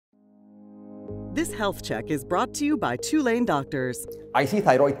This health check is brought to you by Tulane doctors. I see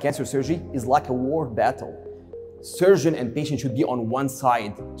thyroid cancer surgery is like a war battle. Surgeon and patient should be on one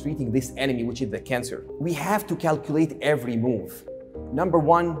side, treating this enemy, which is the cancer. We have to calculate every move. Number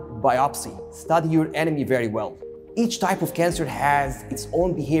one, biopsy. Study your enemy very well. Each type of cancer has its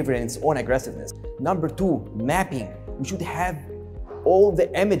own behavior and its own aggressiveness. Number two, mapping. We should have all the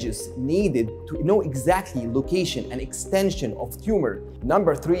images needed to know exactly location and extension of tumor.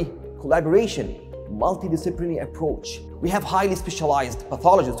 Number three, collaboration, multidisciplinary approach. We have highly specialized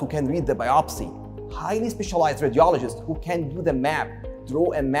pathologists who can read the biopsy, highly specialized radiologists who can do the map,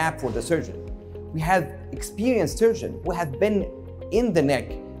 draw a map for the surgeon. We have experienced surgeons who have been in the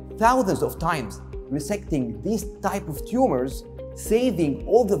neck thousands of times resecting these type of tumors, saving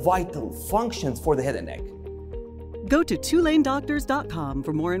all the vital functions for the head and neck. Go to TulaneDoctors.com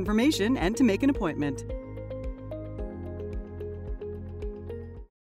for more information and to make an appointment.